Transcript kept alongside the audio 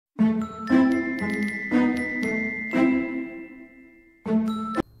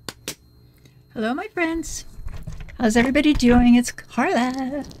Hello, my friends. How's everybody doing? It's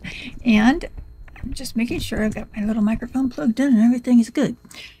Carla. And I'm just making sure I've got my little microphone plugged in and everything is good.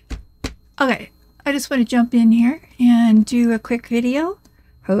 Okay, I just want to jump in here and do a quick video.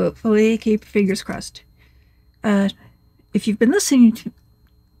 Hopefully, keep your fingers crossed. If you've been listening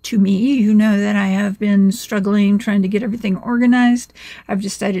to me, you know that I have been struggling trying to get everything organized. I've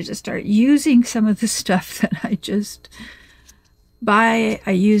decided to start using some of the stuff that I just buy.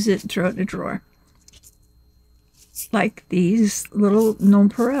 I use it and throw it in a drawer. Like these little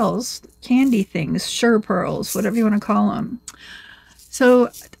nonpareils, candy things, pearls, whatever you want to call them. So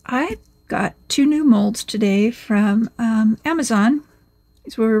I got 2 new molds today from Amazon.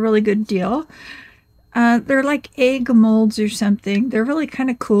 These were a really good deal. They're like egg molds or something. They're really kind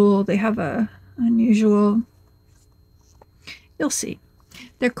of cool. They have a unusual, you'll see.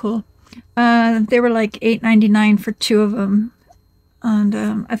 They're cool. They were like $8.99 for 2 of them.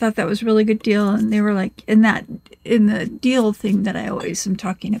 And I thought that was a really good deal. And they were like in the deal thing that I always am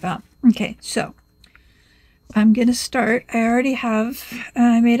talking about. Okay, so I'm going to start. I already have,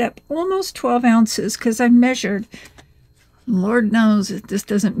 I made up almost 12 ounces because I measured. Lord knows that this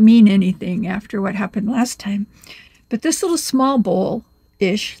doesn't mean anything after what happened last time. But this little small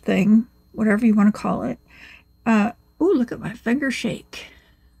bowl-ish thing, whatever you want to call it. Oh, look at my finger shake.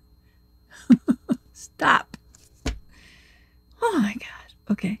 Stop. Oh my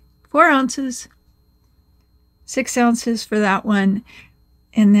God. Okay. 4 ounces. 6 ounces for that one.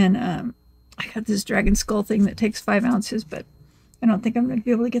 And then I got this dragon skull thing that takes 5 ounces, but I don't think I'm going to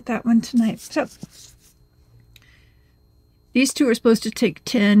be able to get that one tonight. So these 2 are supposed to take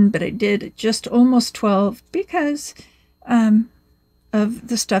 10, but I did just almost 12 because of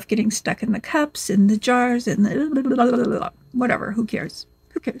the stuff getting stuck in the cups and the jars and the whatever. Who cares?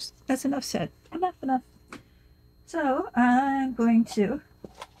 Who cares? That's enough said. Enough. So I'm going to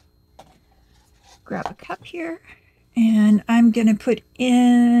grab a cup here and I'm going to put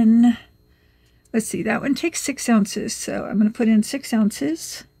in, let's see, that one takes 6 ounces. So I'm going to put in 6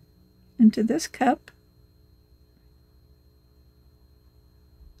 ounces into this cup.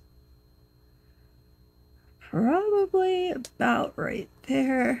 Probably about right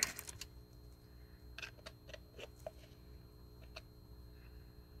there.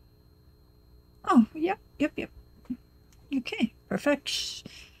 Oh, yep. Okay, perfect.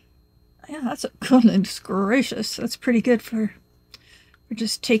 Yeah, that's a goodness gracious. That's pretty good for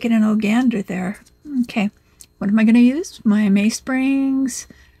just taking an old gander there. Okay, what am I going to use? My May Springs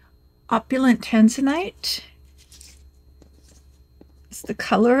Opulent Tanzanite. It's the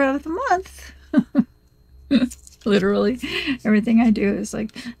color of the month. Literally, everything I do is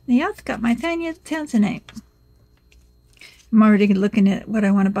like, yeah, it's got my tiny Tanzanite. I'm already looking at what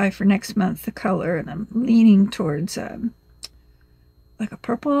I want to buy for next month, the color, and I'm leaning towards like a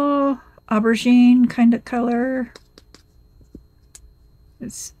purple aubergine kind of color.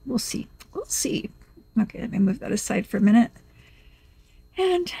 We'll see. Okay, let me move that aside for a minute.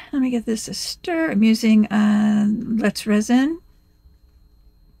 And let me get this a stir. I'm using Let's Resin.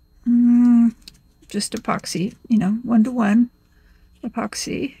 Just epoxy, 1-to-1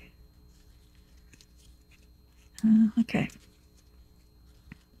 epoxy. Okay.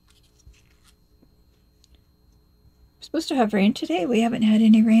 We're supposed to have rain today. We haven't had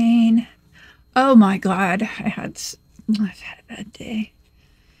any rain. Oh my God, I've had a bad day.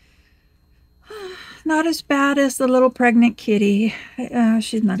 Not as bad as the little pregnant kitty.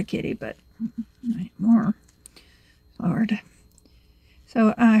 She's not a kitty, but more. Lord.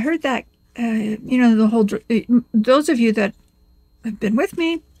 So I heard that, the whole, those of you that have been with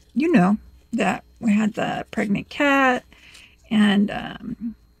me, you know that we had the pregnant cat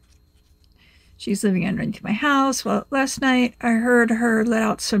and she's living underneath my house. Well, last night I heard her let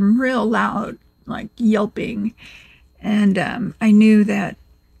out some real loud, like yelping. And I knew that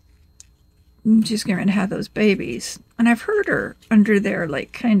she's going to have those babies. And I've heard her under there,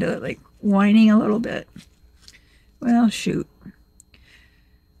 like kind of like whining a little bit. Well, shoot.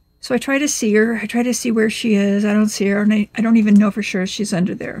 So I try to see her. I try to see where she is. I don't see her. And I don't even know for sure she's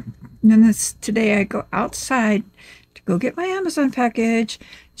under there. And then today I go outside to go get my Amazon package.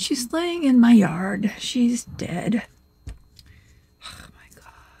 She's laying in my yard. She's dead. Oh my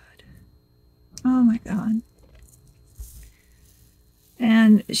God. Oh my God.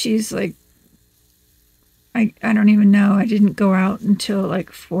 And she's like, I don't even know. I didn't go out until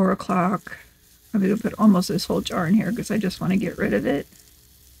like 4 o'clock. I'm going to put almost this whole jar in here because I just want to get rid of it.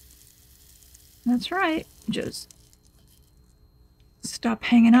 That's right. Just stop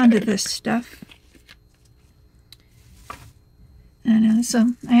hanging on to this stuff. And so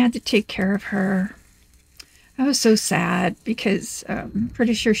I had to take care of her. I was so sad because I'm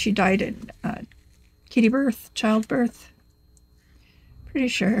pretty sure she died in kitty birth, childbirth. Pretty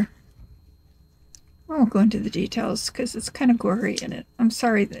sure. I won't go into the details because it's kind of gory in it. I'm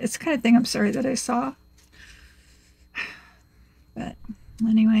sorry. It's the kind of thing I'm sorry that I saw. But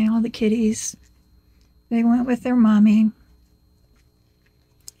anyway, all the kitties, they went with their mommy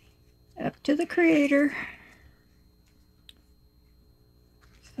up to the creator.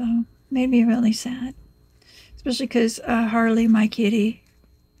 So made me really sad. Especially because Harley, my kitty,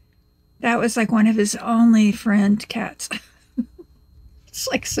 that was like one of his only friend cats. It's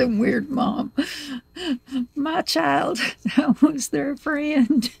like some weird mom. My child, that was their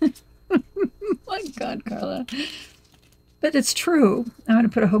friend. My God, Carla. But it's true. I'm going to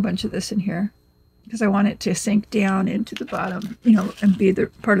put a whole bunch of this in here because I want it to sink down into the bottom, you know, and be the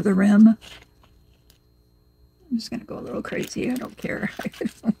part of the rim. I'm just going to go a little crazy. I don't care. I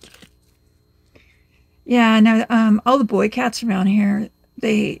don't care. Yeah, now all the boy cats around here,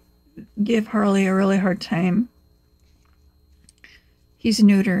 they give Harley a really hard time. He's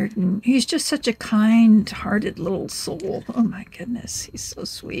neutered, and he's just such a kind-hearted little soul. Oh my goodness, he's so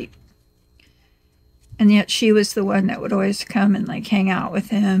sweet. And yet she was the one that would always come and like hang out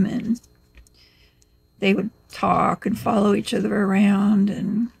with him, and they would talk and follow each other around,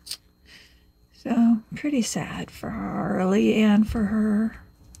 and so pretty sad for Harley and for her.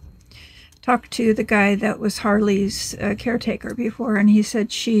 Talked to the guy that was Harley's caretaker before, and he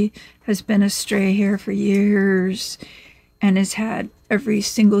said she has been a stray here for years and has had every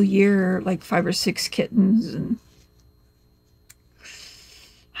single year like 5 or 6 kittens, and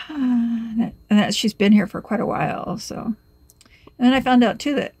that she's been here for quite a while. So, and then I found out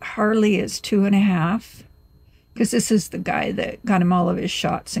too that Harley is 2.5, because this is the guy that got him all of his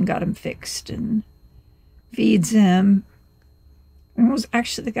shots and got him fixed and feeds him. And it was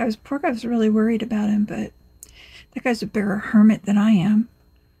actually the guy was poor guy was really worried about him, but that guy's a bigger hermit than I am.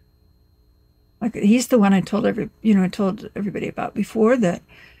 Like, he's the one I told everybody about before, that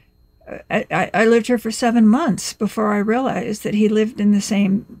I lived here for 7 months before I realized that he lived in the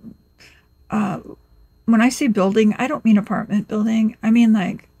same. When I say building, I don't mean apartment building. I mean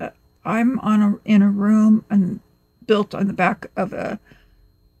like I'm in a room and built on the back of a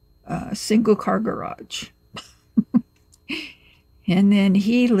single car garage. And then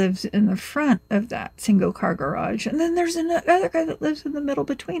he lives in the front of that single car garage. And then there's another guy that lives in the middle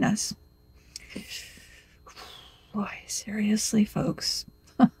between us. Boy, seriously, folks.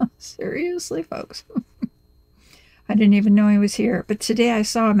 Seriously, folks. I didn't even know he was here. But today I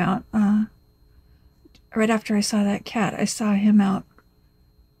saw him out. Right after I saw that cat, I saw him out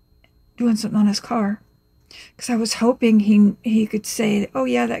doing something on his car. Because I was hoping he could say, oh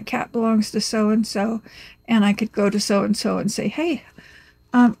yeah, that cat belongs to so-and-so, and I could go to so-and-so and say, hey,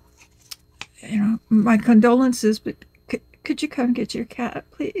 my condolences, but could you come get your cat,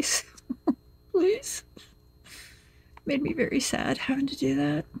 please? Please. Made me very sad having to do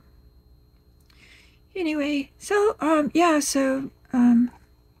that. Anyway, so, yeah, so,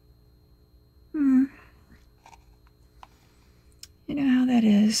 you know how that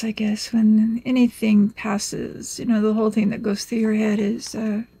is, I guess, when anything passes. You know, the whole thing that goes through your head is,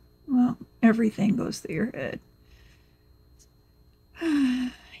 well, everything goes through your head.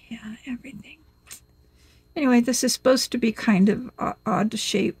 Yeah, everything. Anyway, this is supposed to be kind of odd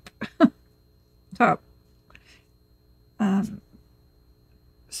shape top.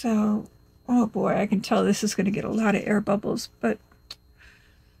 So, oh boy, I can tell this is going to get a lot of air bubbles, but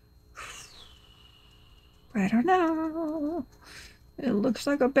I don't know. It looks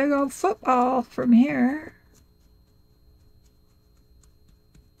like a big old football from here.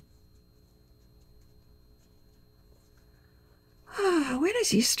 When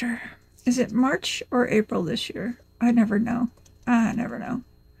is Easter? Is it March or April this year? I never know. I never know.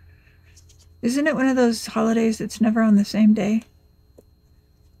 Isn't it one of those holidays that's never on the same day?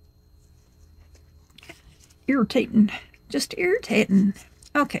 Irritating. Just irritating.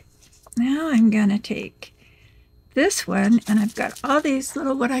 Okay. Now I'm gonna take this one, and I've got all these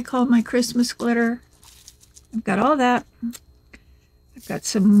little, what I call my Christmas glitter. I've got all that. I've got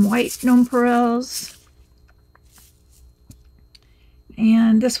some white nonpareils.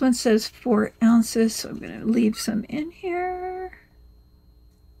 And this one says 4 ounces, so I'm going to leave some in here.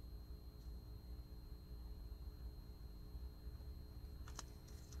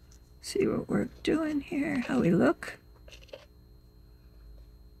 See what we're doing here, how we look.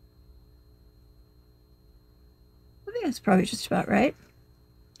 I think that's probably just about right.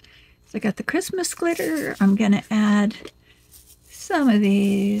 So I got the Christmas glitter. I'm going to add some of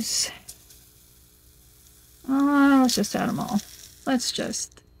these. Let's just add them all. Let's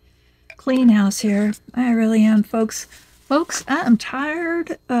just clean house here. I really am, folks. Folks, I am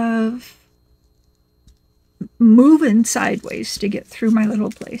tired of moving sideways to get through my little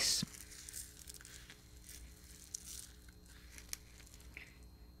place.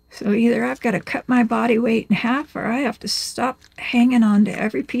 So either I've got to cut my body weight in half, or I have to stop hanging on to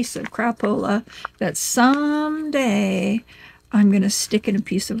every piece of crapola that someday I'm going to stick in a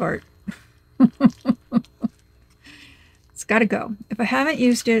piece of art. It's got to go. If I haven't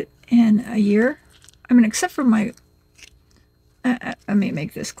used it in a year, I mean, except for my, let me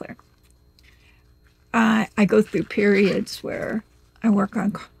make this clear. I go through periods where I work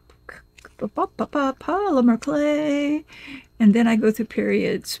on polymer clay, and then I go through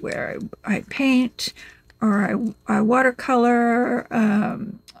periods where I paint, or I watercolor,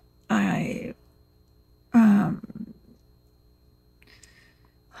 I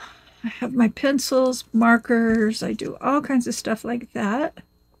have my pencils, markers, I do all kinds of stuff like that.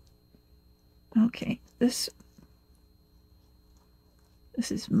 Okay, this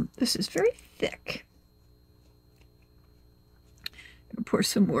is very thick. I'm gonna pour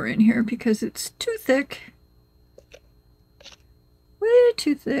some more in here because it's too thick. Way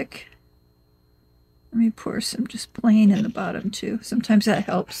too thick. Let me pour some just plain in the bottom too. Sometimes that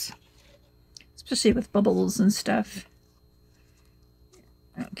helps, especially with bubbles and stuff.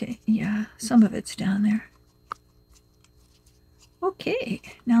 Okay, yeah, some of it's down there. Okay,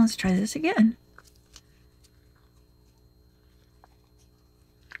 now let's try this again.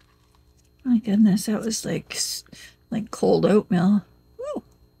 My goodness, that was like cold oatmeal. Whoa,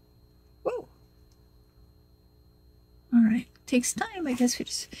 whoa. All right, takes time. I guess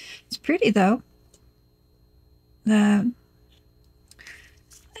it's pretty though.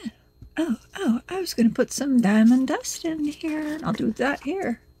 Oh, I was going to put some diamond dust in here, and I'll do that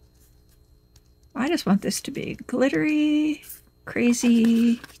here. I just want this to be glittery,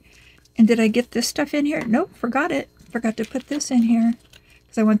 crazy. And did I get this stuff in here? Nope, forgot it. Forgot to put this in here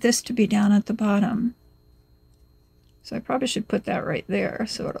because I want this to be down at the bottom. So I probably should put that right there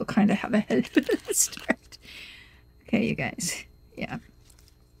so it'll kind of have a head start. Okay, you guys. Yeah.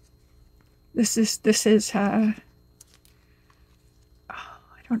 This is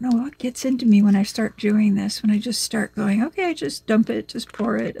I don't know what gets into me when I start doing this, when I just start going, okay, just dump it, just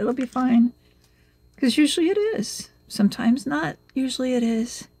pour it, it'll be fine. Because usually it is. Sometimes not. Usually it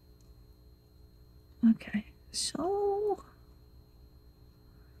is. Okay, so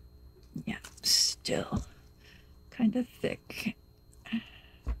yeah, still kind of thick.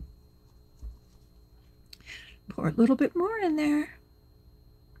 Pour a little bit more in there.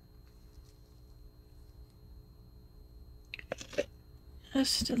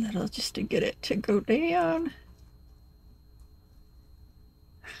 Just a little, just to get it to go down.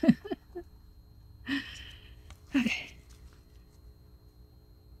 Okay.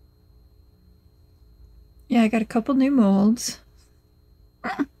 Yeah, I got a couple new molds.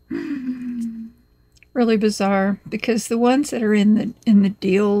 Really bizarre, because the ones that are in the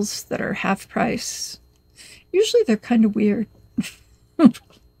deals that are half price, usually they're kind of weird.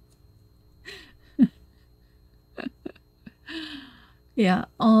 Yeah,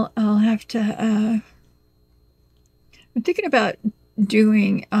 I'll have to, I'm thinking about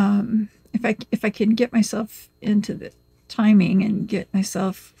doing, if I can get myself into the timing and get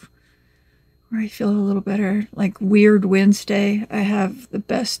myself where I feel a little better, like Weird Wednesday. I have the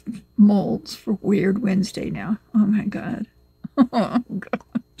best molds for Weird Wednesday now. Oh my God. Oh God.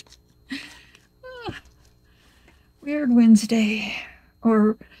 Weird Wednesday,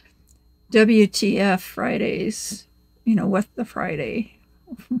 or WTF Fridays. You know, what the Friday.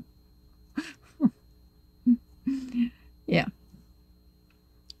 Yeah.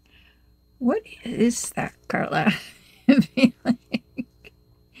 What is that, Carla?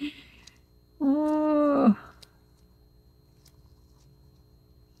 Oh.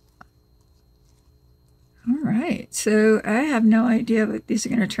 All right. So I have no idea what these are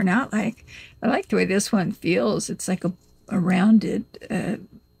going to turn out like. I like the way this one feels. It's like a rounded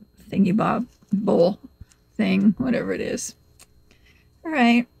thingy bob bowl thing, whatever it is. All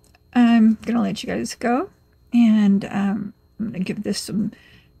right, I'm gonna let you guys go, and I'm gonna give this some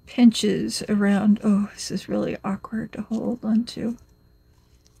pinches around. Oh, this is really awkward to hold onto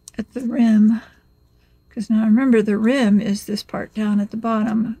at the rim, because now remember, the rim is this part down at the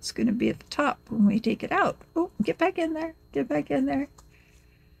bottom. It's going to be at the top when we take it out. Oh, get back in there, get back in there.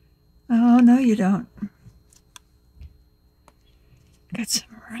 Oh, no you don't. Got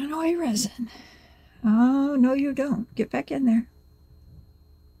some runaway resin. Oh, no you don't. Get back in there.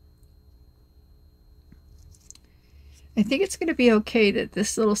 I think it's going to be okay that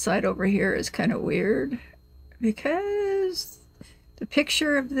this little side over here is kind of weird, because the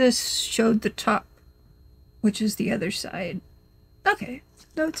picture of this showed the top, which is the other side. Okay,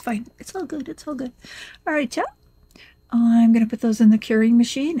 No, it's fine. It's all good. It's all good. All right, y'all. I'm going to put those in the curing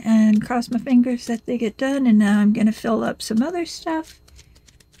machine and cross my fingers that they get done. And now I'm going to fill up some other stuff.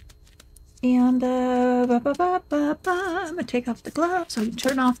 And I'm going to take off the gloves so I can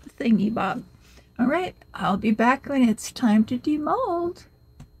turn off the thingy bob. All right, I'll be back when it's time to demold.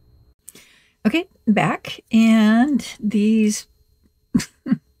 Okay, back. And these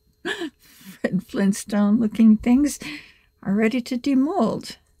Fred Flintstone looking things are ready to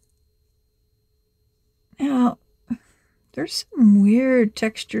demold. Now, there's some weird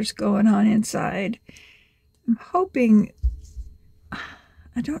textures going on inside. I'm hoping,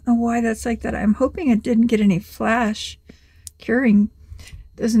 I don't know why that's like that. I'm hoping it didn't get any flash. Curing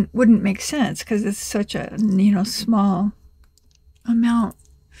wouldn't make sense because it's such a, small amount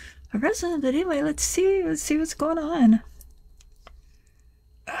of resin. But anyway, let's see what's going on.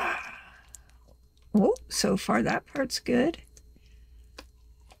 Oh, so far that part's good.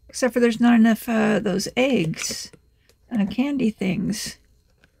 Except for there's not enough those eggs. Candy things.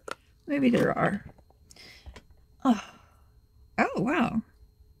 Maybe there are. Oh wow.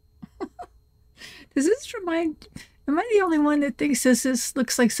 Does this remind... Am I the only one that thinks this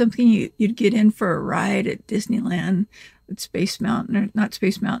looks like something you'd get in for a ride at Disneyland with Space Mountain, or not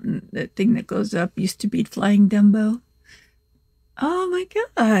Space Mountain, the thing that goes up used to be Flying Dumbo? Oh my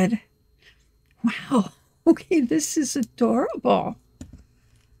God. Wow. Okay, this is adorable.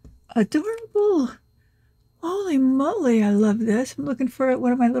 Adorable. Holy moly, I love this. I'm looking for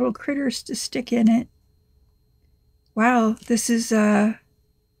one of my little critters to stick in it. Wow, this is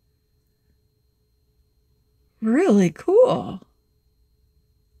really cool.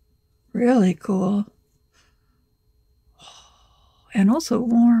 Really cool. And also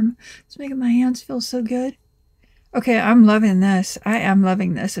warm. It's making my hands feel so good. Okay, I'm loving this. I am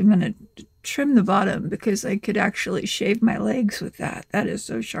loving this. I'm going to trim the bottom because I could actually shave my legs with that. That is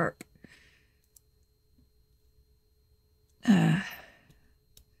so sharp.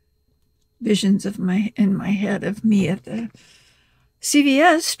 Visions in my head of me at the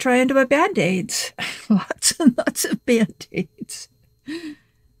CVS trying to buy Band-Aids. Lots and lots of Band-Aids.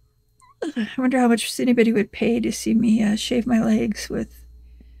 I wonder how much anybody would pay to see me shave my legs with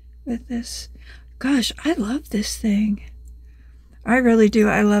this. Gosh, I love this thing. I really do.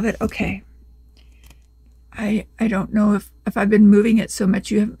 I love it. Okay. I don't know if I've been moving it so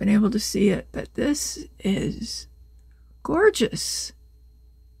much you haven't been able to see it, but this is gorgeous.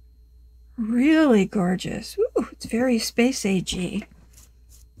 Really gorgeous. Ooh, it's very space agey.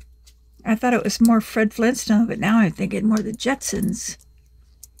 I thought it was more Fred Flintstone, but now I'm thinking more the Jetsons.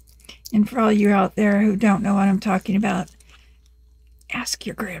 And for all you out there who don't know what I'm talking about, ask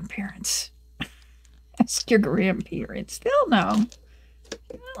your grandparents. Ask your grandparents. They'll know.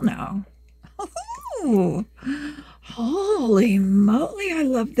 They'll know. Ooh. Holy moly, I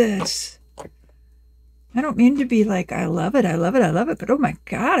love this. I don't mean to be like, I love it, I love it, I love it, but oh my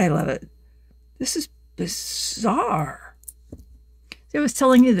God, I love it. This is bizarre. See, I was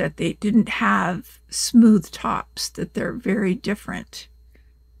telling you that they didn't have smooth tops, that they're very different.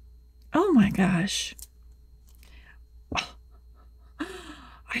 Oh my gosh.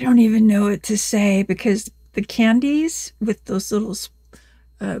 I don't even know what to say because the candies with those little,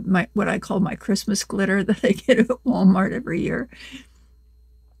 what I call my Christmas glitter that I get at Walmart every year,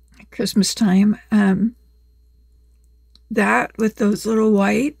 at Christmas time, that with those little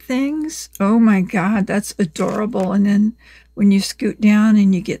white things, oh my God, that's adorable. And then when you scoot down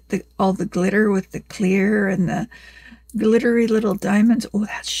and you get all the glitter with the clear and the glittery little diamonds, oh,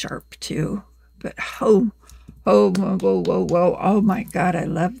 that's sharp too. But whoa, oh my God, I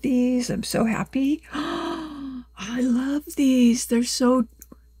love these. I'm so happy. I love these. They're so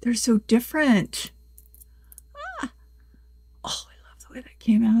different. Oh, I love the way that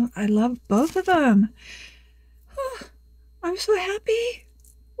came out. I love both of them. I'm so happy.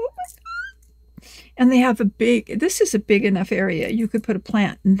 Oh my God. And they have this is a big enough area. You could put a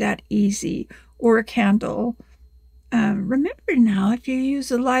plant in that easy, or a candle. Remember now, if you use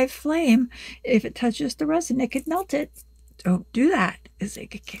a live flame, if it touches the resin, it could melt it. Don't do that, because they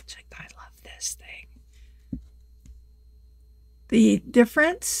could catch it. I love this thing. The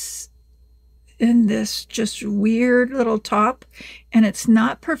difference in this just weird little top, and it's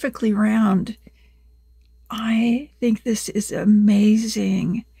not perfectly round. I think this is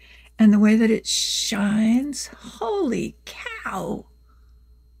amazing. And the way that it shines, holy cow.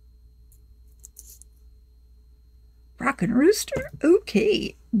 Rockin' Rooster?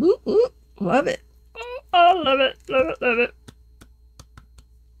 Okay. Whoop, whoop. Love it. Oh, I love it, love it, love it.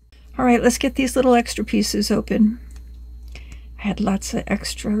 All right, let's get these little extra pieces open. I had lots of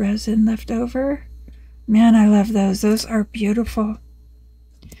extra resin left over. Man, I love those. Those are beautiful.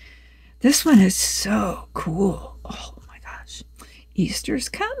 This one is so cool. Oh my gosh. Easter's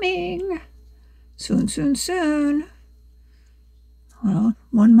coming. Soon, soon, soon. Well,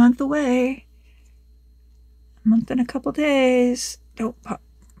 1 month away. A month and a couple days. Don't pop.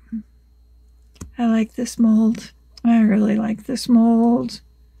 I like this mold. I really like this mold.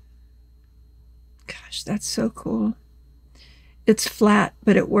 Gosh, that's so cool. It's flat,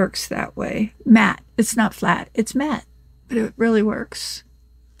 but it works that way. Matte. It's not flat. It's matte, but it really works.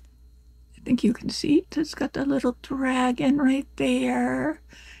 I think you can see it. It's got the little dragon right there.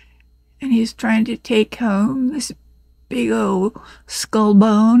 And he's trying to take home this big old skull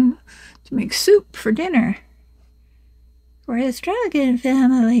bone to make soup for dinner. For his dragon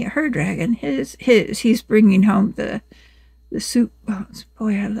family. Her dragon. His. He's bringing home the soup bones.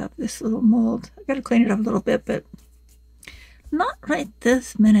 Boy, I love this little mold. I gotta clean it up a little bit, but not right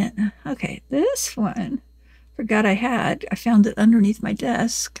this minute. Okay, this one. Forgot I had. I found it underneath my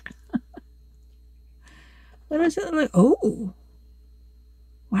desk. What does it look? Oh.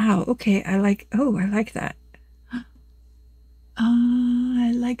 Wow, okay, I like that.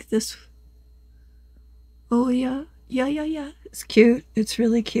 I like this. Oh, yeah. Yeah. It's cute. It's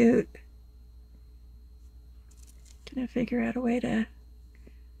really cute. Can I figure out a way to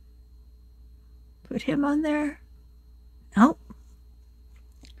put him on there? Nope.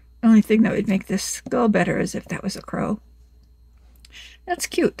 The only thing that would make this go better is if that was a crow. That's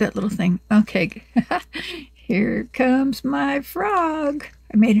cute, that little thing. Okay. Here comes my frog.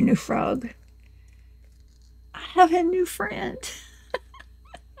 I made a new frog. I have a new friend.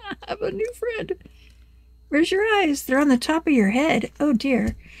 I have a new friend. Where's your eyes? They're on the top of your head. Oh,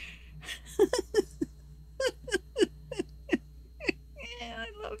 dear. Yeah, I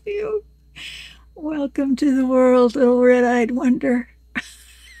love you. Welcome to the world, little red-eyed wonder.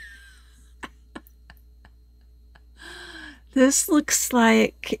 This looks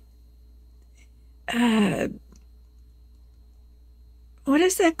like, what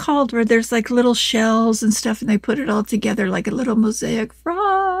is that called? Where there's like little shells and stuff and they put it all together like a little mosaic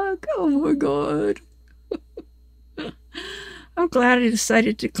frog. Oh my God. I'm glad I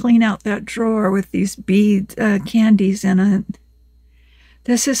decided to clean out that drawer with these bead candies in it.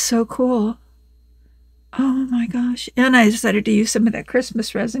 This is so cool. Oh my gosh. And I decided to use some of that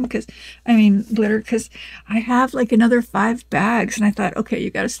Christmas resin glitter, because I have like another 5 bags and I thought, okay, you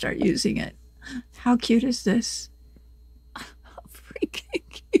got to start using it. How cute is this? Freaking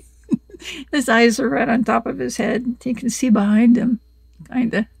cute. His eyes are right on top of his head. You can see behind him,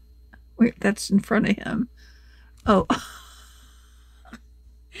 kind of. Wait, that's in front of him. Oh.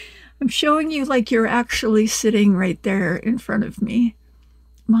 I'm showing you like you're actually sitting right there in front of me.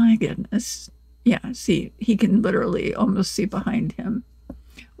 My goodness. Yeah, see, he can literally almost see behind him.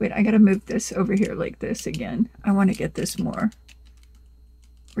 Wait, I gotta move this over here like this again. I want to get this more,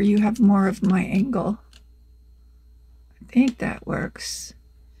 where you have more of my angle. I think that works.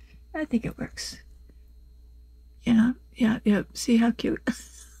 I think it works. Yeah. See how cute?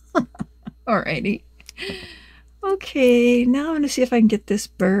 Alrighty. Okay, now I'm gonna see if I can get this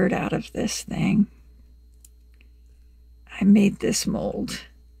bird out of this thing. I made this mold.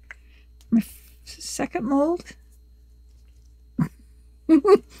 My second mold.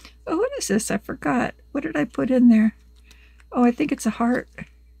 Oh, what is this? I forgot. What did I put in there? Oh, I think it's a heart.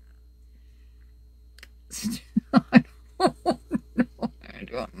 I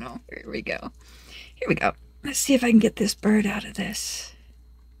don't know. Here we go. Let's see if I can get this bird out of this.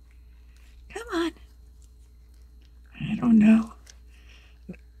 Come on. I don't know.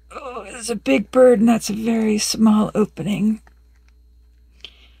 Oh, it's a big bird and that's a very small opening.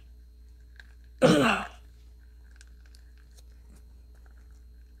 Ugh.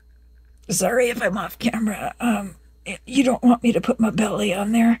 Sorry if I'm off camera. You don't want me to put my belly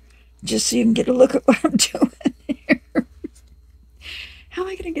on there, just so you can get a look at what I'm doing here. How am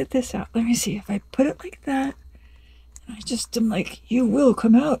I going to get this out? Let me see. If I put it like that, I just am like, you will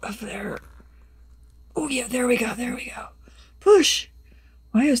come out of there. Oh yeah, there we go. Push.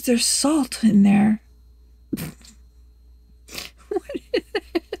 Why is there salt in there? What is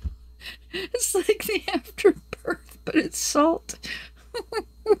it? It's like the afterbirth, but it's salt.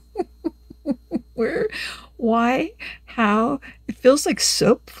 Where? Why? How? It feels like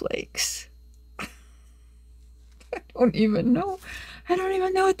soap flakes. I don't even know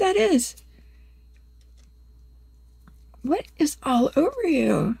what that is. What is all over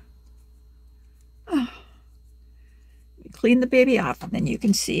you? Oh. Clean the baby off and then you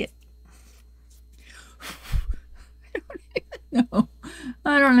can see it.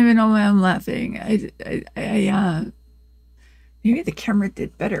 I don't even know why I'm laughing. Maybe the camera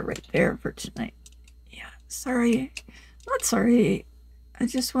did better right there for tonight. Yeah, sorry. Not sorry. I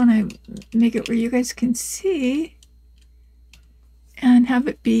just want to make it where you guys can see and have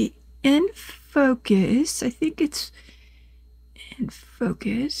it be in focus. I think it's in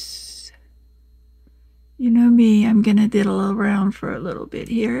focus. You know me, I'm gonna diddle around for a little bit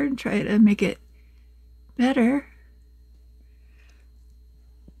here and try to make it better.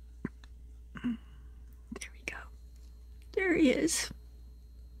 There we go. There he is.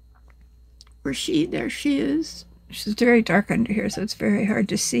 Or she, there she is. She's very dark under here, so it's very hard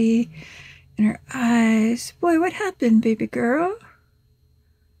to see in her eyes. Boy, what happened, baby girl?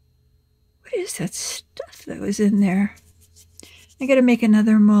 What is that stuff that was in there? I gotta make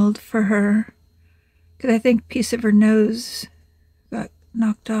another mold for her, because I think a piece of her nose got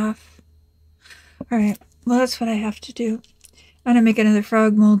knocked off. All right, well, that's what I have to do. I'm gonna make another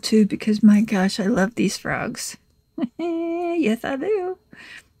frog mold too, because my gosh, I love these frogs. Yes, I do.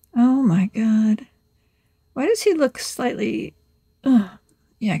 Oh my God. Why does he look slightly... yeah,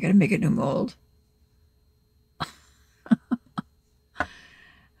 I gotta make a new mold.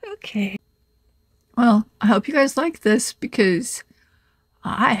 Okay. Well, I hope you guys like this, because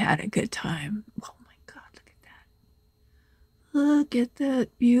I had a good time. Oh my God, look at that. Look at that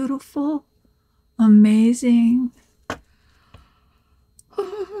beautiful, amazing...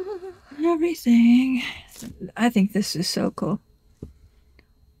 everything. I think this is so cool.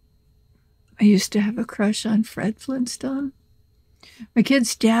 I used to have a crush on Fred Flintstone. My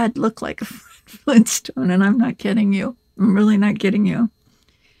kid's dad looked like a Fred Flintstone, and I'm not kidding you. I'm really not kidding you.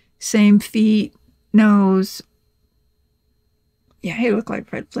 Same feet, nose. Yeah, he looked like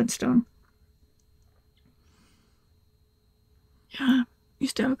Fred Flintstone. Yeah,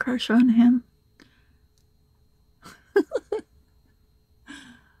 used to have a crush on him.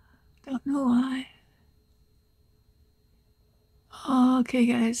 Don't know why. Okay,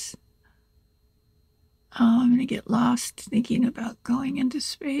 guys. I'm gonna get lost thinking about going into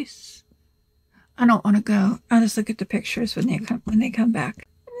space. I don't want to go. I'll just look at the pictures when they come back.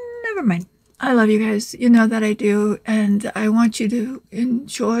 Never mind. I love you guys. You know that I do, and I want you to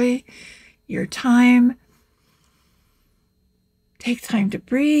enjoy your time. Take time to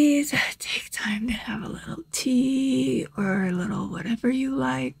breathe. Take time to have a little tea or a little whatever you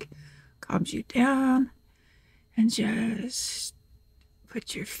like. Calms you down, and just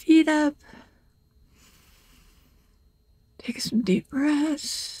put your feet up. Take some deep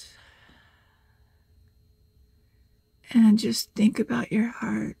breaths and just think about your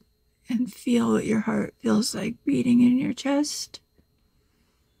heart and feel what your heart feels like beating in your chest.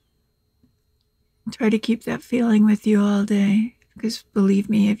 Try to keep that feeling with you all day, because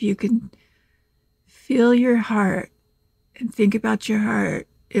believe me, if you can feel your heart and think about your heart,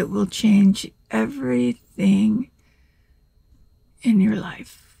 it will change everything in your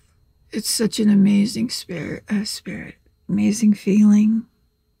life. It's such an amazing spirit. Amazing feeling.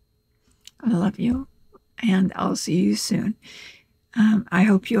 I love you, and I'll see you soon. I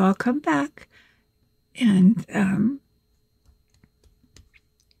hope you all come back and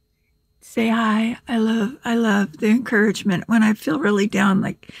say hi. I love the encouragement when I feel really down,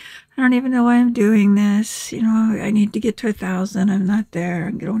 like I don't even know why I'm doing this. You know, I need to get to 1,000. I'm not there.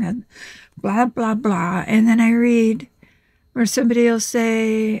 I don't have blah blah blah. And then I read where somebody will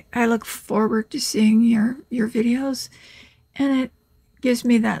say, I look forward to seeing your videos. And it gives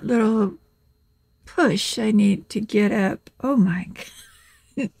me that little push I need to get up. Oh my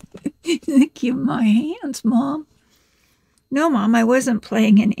God. Thank you, my hands, Mom. No, Mom, I wasn't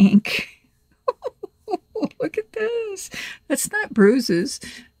playing in ink. Look at this. That's not bruises.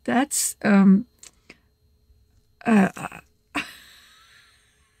 That's,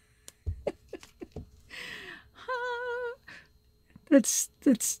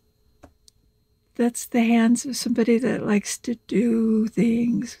 that's the hands of somebody that likes to do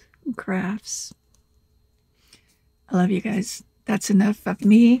things, crafts. I love you guys. That's enough of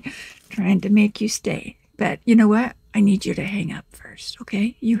me trying to make you stay. But you know what? I need you to hang up first,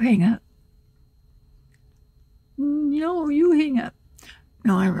 okay? You hang up. No, you hang up.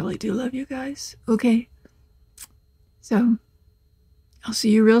 No, I really do love you guys, okay? So, I'll see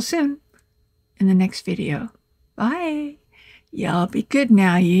you real soon in the next video. Bye. Y'all be good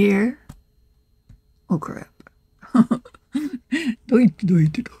now, you hear? Oh, crap.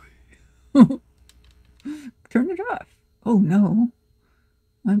 Turn it off. Oh, no.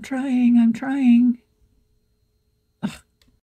 I'm trying.